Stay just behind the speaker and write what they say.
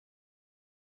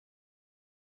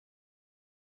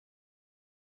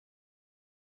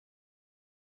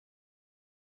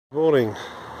Good morning.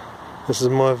 This is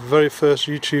my very first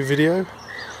YouTube video,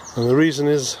 and the reason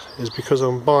is because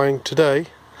I'm buying today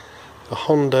a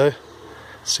Honda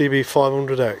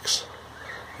cb500x.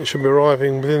 It should be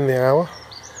arriving within the hour.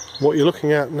 What you're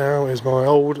looking at now is my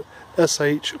old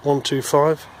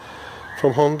sh125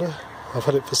 from Honda. I've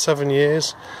had it for 7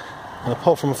 years, and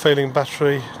apart from a failing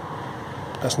battery,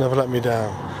 that's never let me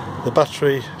down. The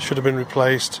battery should have been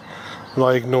replaced, and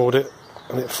I ignored it,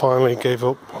 and it finally gave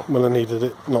up when I needed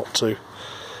it not to.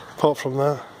 Apart from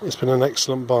that, it's been an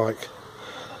excellent bike.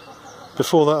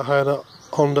 Before that, I had a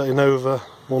Honda Innova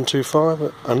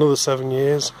 125, another 7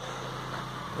 years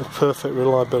of perfect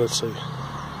reliability.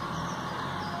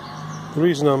 The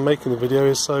reason I'm making the video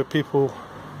is so people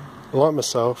like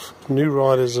myself, new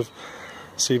riders of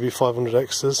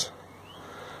cb500x's,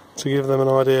 to give them an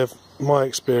idea of my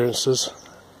experiences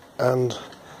and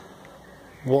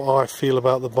what I feel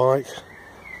about the bike,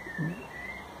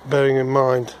 bearing in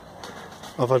mind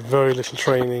I've had very little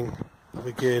training of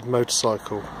a geared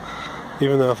motorcycle.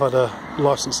 Even though I've had a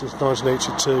licence since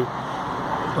 1982,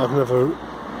 I've never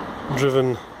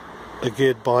driven a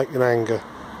geared bike in anger.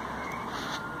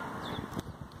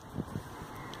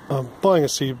 I'm buying a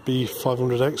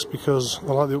cb500x because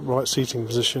I like the upright seating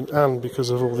position and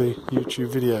because of all the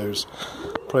YouTube videos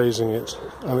praising it,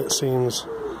 and it seems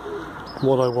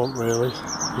what I want really.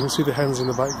 You can see the hens in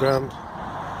the background.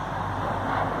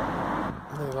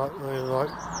 They like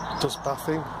dust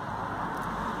bathing.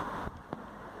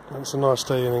 And it's a nice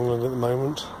day in England at the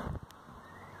moment.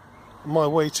 My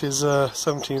weight is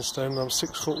 17 stone and I'm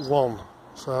 6'1",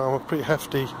 so I'm a pretty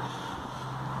hefty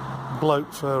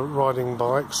bloke for riding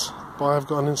bikes, but I've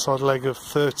got an inside leg of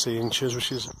 30 inches,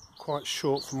 which is quite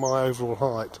short for my overall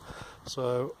height,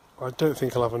 so I don't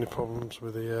think I'll have any problems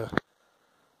with the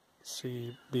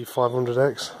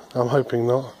cb500x. I'm hoping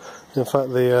not. In fact,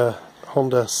 the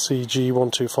Honda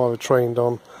CG125 I trained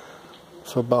on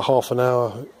for about half an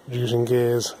hour using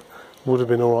gears would have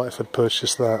been alright if I'd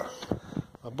purchased that.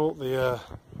 I bought the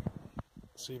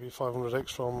cb500x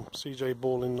from CJ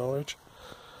Ball in Norwich.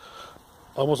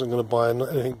 I wasn't going to buy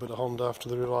anything but a Honda after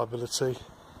the reliability,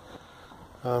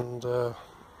 and I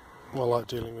like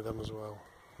dealing with them as well,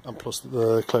 and plus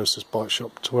the closest bike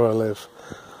shop to where I live.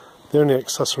 The only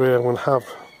accessory I'm going to have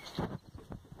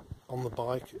on the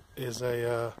bike is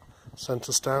a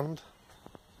centre stand.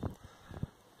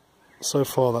 So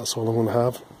far that's all I'm going to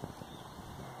have.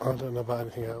 I don't know about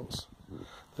anything else.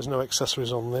 There's no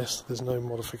accessories on this, there's no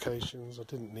modifications, I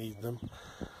didn't need them.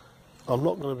 I'm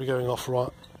not going to be going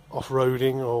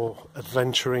off-roading or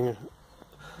adventuring,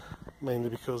 mainly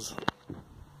because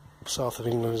south of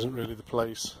England isn't really the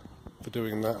place for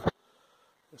doing that.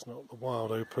 It's not the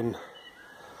wild open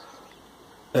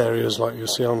areas like you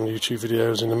see on YouTube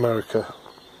videos in America.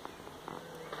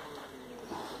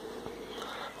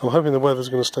 I'm hoping the weather's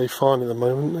going to stay fine at the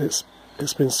moment.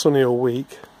 It's been sunny all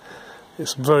week.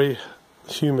 It's very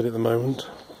humid at the moment,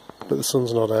 but the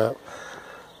sun's not out.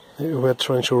 We had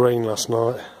torrential rain last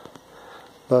night.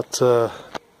 That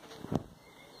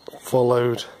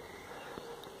followed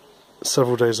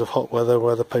several days of hot weather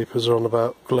where the papers are on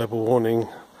about global warming,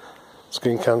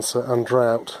 skin cancer and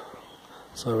drought.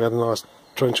 So we had a nice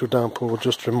torrential downpour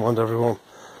just to remind everyone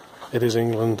it is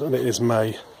England and it is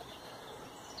May.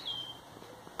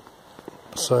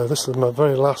 So this is my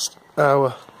very last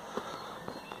hour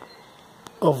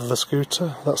of the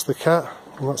scooter. That's the cat,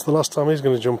 and that's the last time he's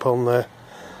going to jump on there.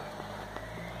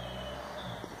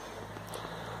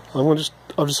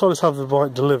 I've decided to have the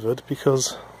bike delivered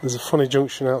because there's a funny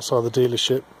junction outside the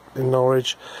dealership in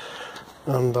Norwich,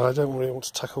 and I don't really want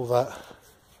to tackle that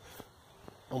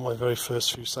on my very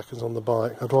first few seconds on the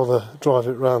bike. I'd rather drive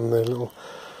it around the little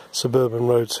suburban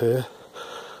roads here.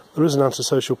 There is an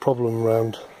antisocial problem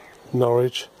around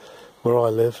Norwich where I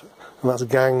live, and that's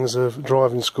gangs of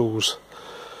driving schools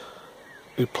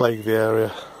who plague the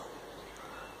area,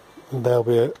 and they'll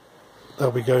be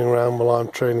going around while I'm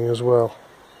training as well.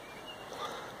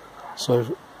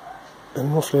 So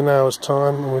in roughly an hour's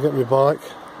time I'm going to get my bike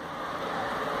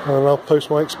and I'll post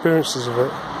my experiences of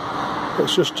it.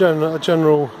 It's just a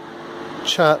general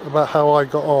chat about how I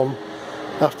got on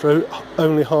after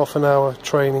only half an hour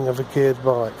training of a geared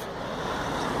bike.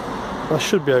 I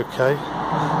should be okay.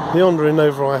 The Honda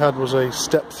Innova I had was a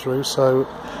step through, so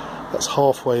that's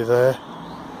halfway there.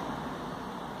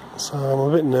 So I'm a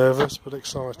bit nervous but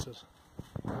excited.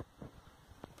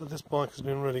 But this bike has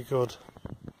been really good.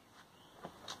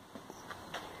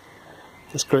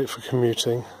 It's great for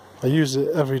commuting. I use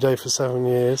it every day for 7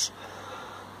 years,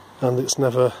 and it's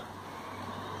never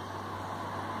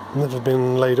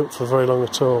been laid up for very long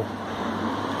at all.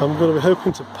 I'm going to be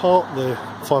hoping to park the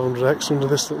 500X under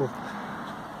this little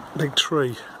big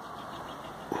tree.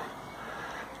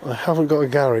 I haven't got a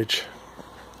garage.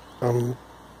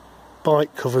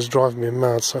 Bike covers drive me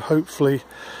mad, so hopefully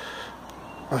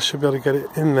I should be able to get it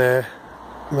in there,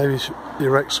 maybe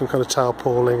erect some kind of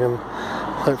tarpaulin, and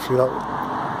hopefully that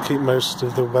will keep most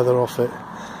of the weather off it.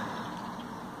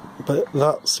 But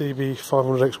that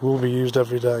cb500x will be used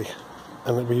every day,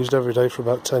 and it'll be used every day for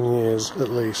about 10 years at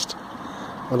least.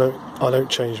 I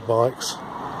don't change bikes.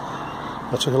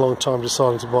 I took a long time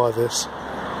deciding to buy this,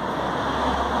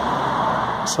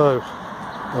 so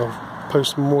I'll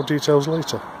post more details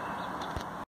later.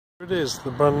 Here it is,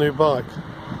 the brand new bike,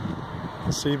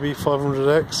 the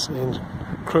cb500x in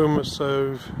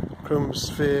Chromosphere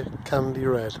Candy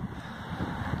Red.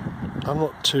 I'm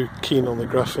not too keen on the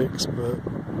graphics, but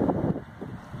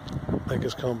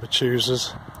beggars can't be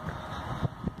choosers.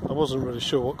 I wasn't really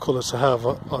sure what colour to have,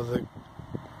 either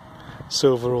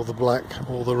silver or the black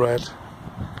or the red.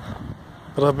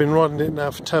 But I've been riding it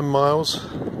now for 10 miles,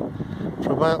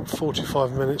 for about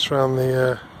 45 minutes around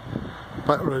the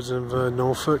back roads in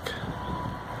Norfolk,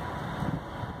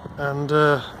 and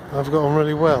I've got on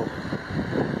really well.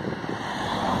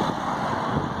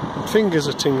 My fingers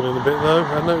are tingling a bit though.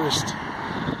 I noticed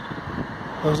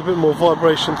there was a bit more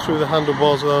vibration through the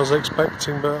handlebars than I was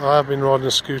expecting, but I have been riding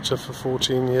a scooter for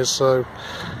 14 years, so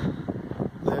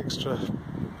the extra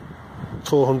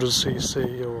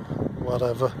 400cc or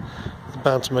whatever is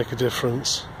bound to make a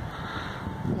difference.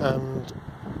 And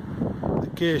the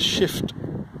gear shift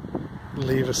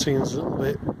lever seems a little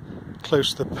bit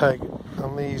close to the peg,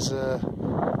 and these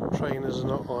trainers are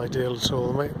not ideal at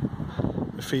all. They make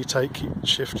the feet ache keep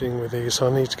shifting with these, so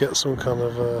I need to get some kind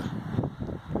of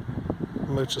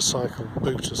motorcycle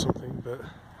boot or something, but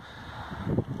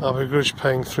I begrudge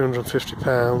paying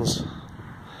 £350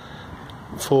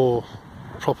 for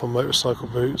proper motorcycle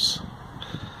boots,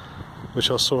 which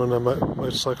I saw in a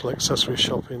motorcycle accessory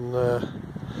shop in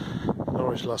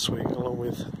Norwich last week, along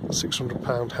with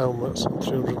 £600 helmets and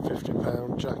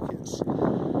 £350 jackets.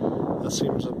 That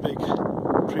seems a big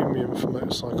premium for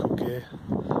motorcycle gear.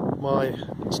 My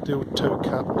steel toe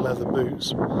cap leather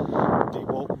boots,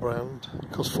 DeWalt brand,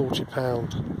 cost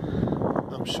 £40.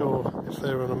 I'm sure if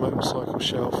they were in a motorcycle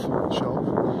shop,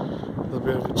 they'll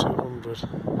be over 200.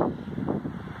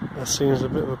 That seems a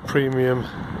bit of a premium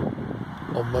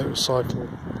on motorcycle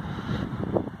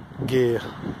gear.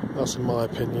 That's in my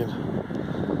opinion.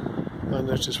 I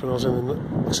noticed when I was in the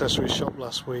accessory shop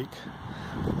last week,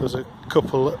 there was a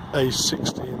couple age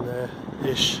 60 in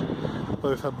there-ish.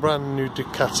 Both had brand new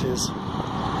Ducatis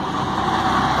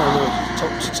and were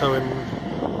top to toe in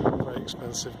very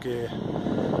expensive gear.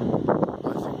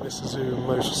 I think this is who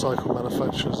motorcycle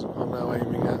manufacturers are now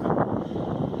aiming at.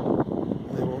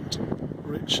 They want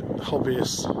rich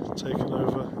hobbyists taking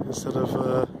over instead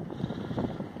of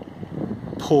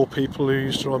poor people who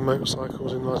used to ride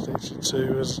motorcycles in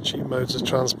 1982 as cheap modes of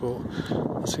transport.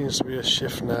 There seems to be a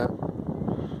shift now.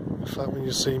 In fact, when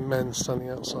you see men standing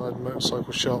outside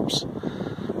motorcycle shops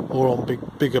or on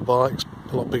bigger bikes,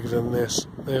 a lot bigger than this,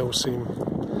 they all seem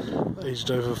aged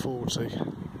over 40.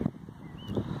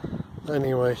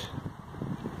 Anyway,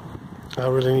 I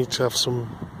really need to have some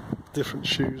different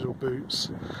shoes or boots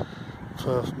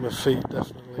for my feet,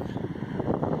 definitely.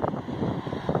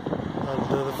 And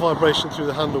the vibration through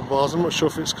the handlebars, I'm not sure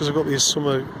if it's because I've got these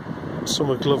summer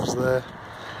gloves there.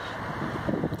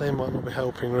 They might not be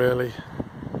helping really.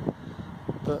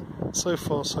 But so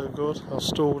far so good. I've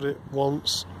stalled it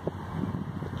once.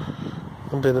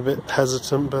 I've been a bit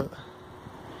hesitant, but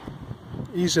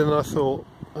easier than I thought.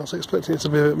 I was expecting it to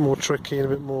be a bit more tricky and a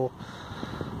bit more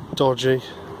dodgy.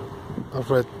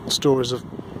 I've read stories of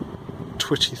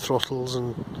twitchy throttles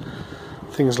and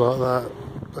things like that,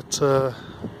 but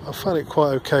I found it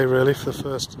quite okay really for the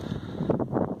first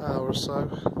hour or so.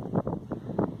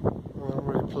 And I'm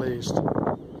really pleased.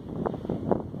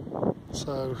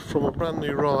 So from a brand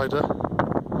new rider,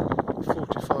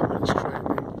 45 minutes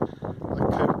training,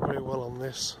 I coped very well on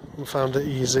this and found it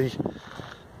easier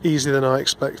than I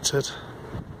expected.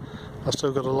 I've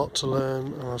still got a lot to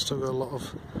learn, and I've still got a lot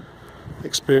of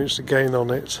experience to gain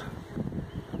on it.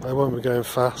 I won't be going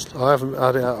fast. I haven't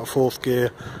had it out of fourth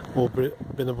gear or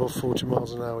been above 40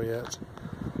 miles an hour yet.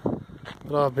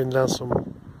 But I've been down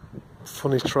some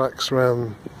funny tracks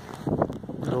around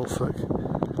Norfolk,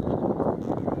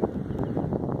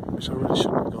 which I really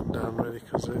shouldn't have gone down really,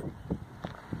 because I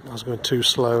was going too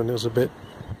slow and it was a bit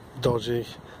dodgy.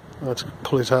 I had to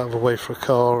pull it out of the way for a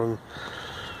car and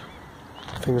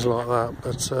things like that,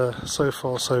 but so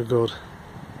far so good.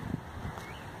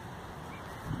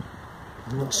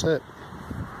 And that's it.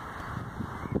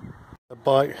 A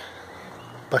bike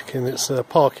back in its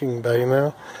parking bay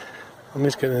now. I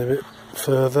need to get in a bit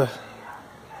further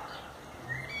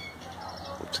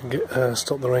to get,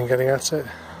 stop the rain getting at it.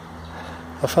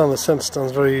 I found the centre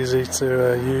stand's very easy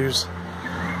to use.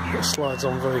 It slides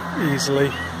on very easily.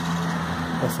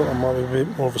 I thought that might be a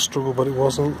bit more of a struggle, but it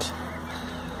wasn't.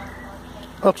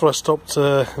 After I stopped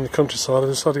in the countryside, I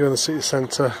decided to go in the city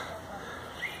centre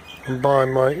and buy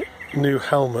my new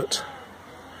helmet,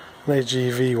 an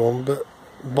AGV one, but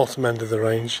bottom end of the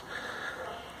range.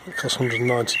 It cost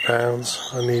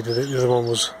 £190. I needed it. The other one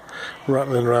was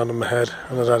rattling around on my head,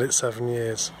 and I'd had it 7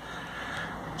 years.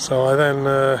 So I then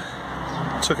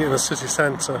took it in the city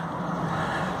centre,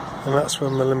 and that's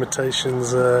when the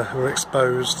limitations were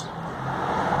exposed.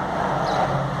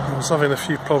 I was having a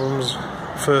few problems,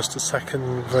 first to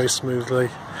second, very smoothly.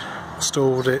 I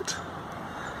stalled it,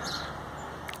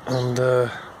 and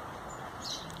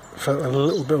felt a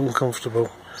little bit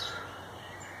uncomfortable.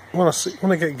 When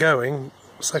I get going,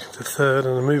 second to third,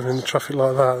 and I'm moving in the traffic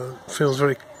like that, it feels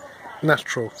very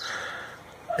natural.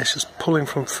 It's just pulling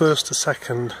from first to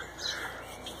second,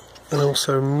 and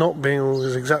also not being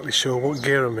always exactly sure what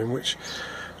gear I'm in, which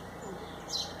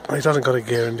it hasn't got a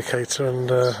gear indicator,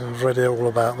 and I've read all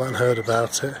about that and heard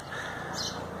about it.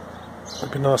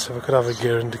 It'd be nice if I could have a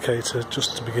gear indicator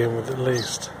just to begin with at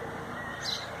least.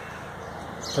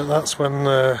 But that's when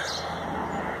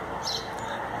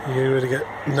you really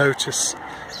notice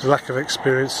the lack of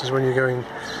experience, is when you're going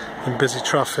in busy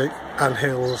traffic and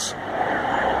hills.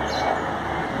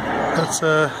 But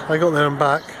I got there and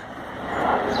back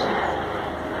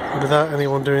without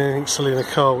anyone doing anything silly in the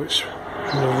car, which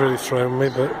would have really thrown me,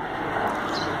 but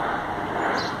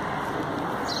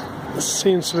it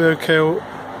seems to be okay,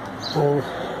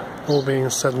 all being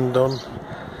said and done.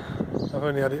 I've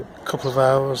only had it a couple of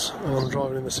hours, and I'm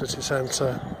driving in the city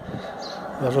centre.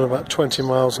 I've run about 20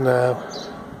 miles now,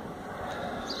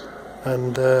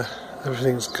 and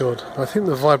everything's good. I think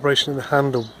the vibration in the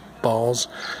handlebars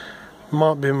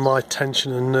might be my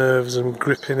tension and nerves and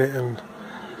gripping it and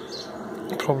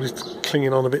probably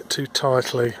clinging on a bit too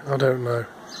tightly. I don't know.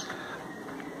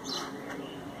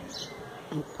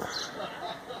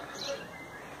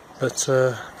 But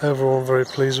overall I'm very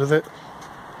pleased with it.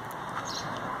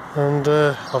 And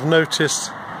I've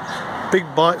noticed big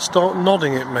bikes start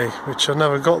nodding at me, which I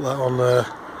never got that on a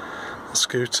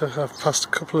scooter. I've passed a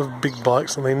couple of big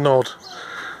bikes and they nod,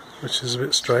 which is a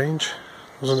bit strange.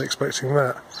 I wasn't expecting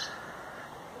that.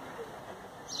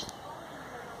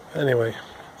 Anyway,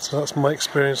 so that's my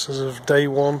experiences of day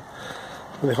one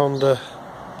with the Honda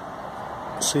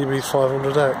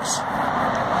cb500x.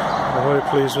 I'm very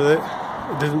pleased with it.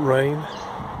 It didn't rain,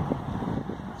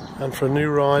 and for a new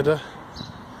rider,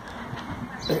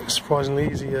 it's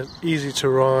surprisingly easy to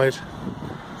ride,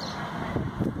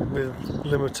 with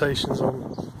limitations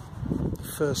on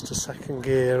first to second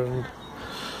gear, and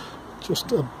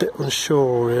just a bit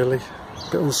unsure really,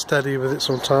 a bit unsteady with it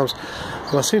sometimes.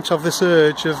 And I seem to have this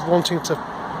urge of wanting to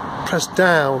press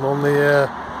down on the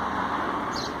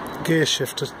gear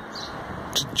shifter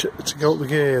to go up the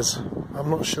gears. I'm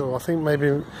not sure. I think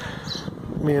maybe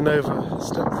me and Nova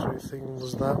step through thing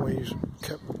was that, where you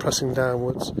kept pressing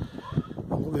downwards. I've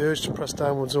got the urge to press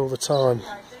downwards all the time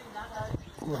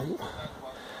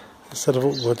instead of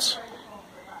upwards.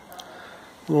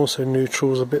 And also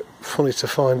neutral's a bit funny to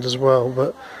find as well,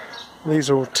 but these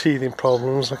are all teething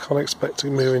problems. I can't expect to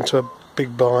move into a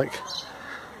big bike,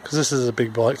 because this is a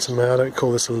big bike to me. I don't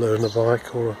call this a learner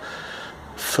bike or a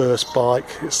first bike.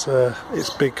 It's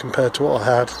big compared to what I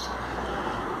had,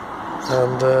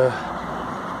 and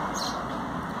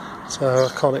so I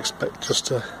can't expect just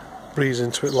to breeze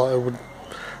into it like I would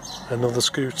another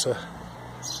scooter.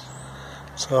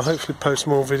 So I'll hopefully post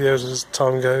more videos as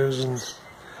time goes, and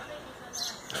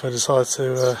if I decide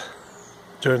to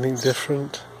do anything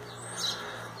different.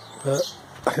 But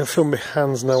I can feel my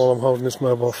hands now while I'm holding this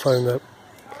mobile phone up.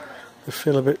 They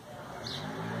feel a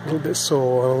little bit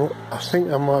sore, and I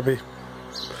think I might be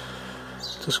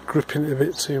just gripping it a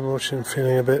bit too much and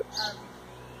feeling a bit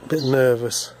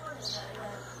nervous.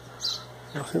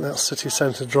 I think that city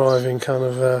centre driving kind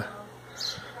of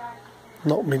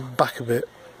knocked me back a bit.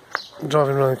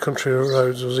 Driving around the country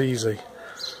roads was easy.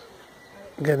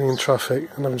 Getting in traffic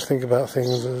and having to think about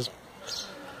things has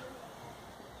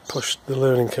pushed the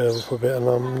learning curve up a bit, and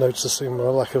I'm noticing my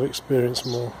lack of experience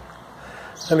more.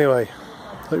 Anyway,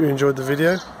 hope you enjoyed the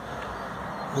video.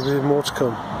 There'll be more to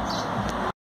come.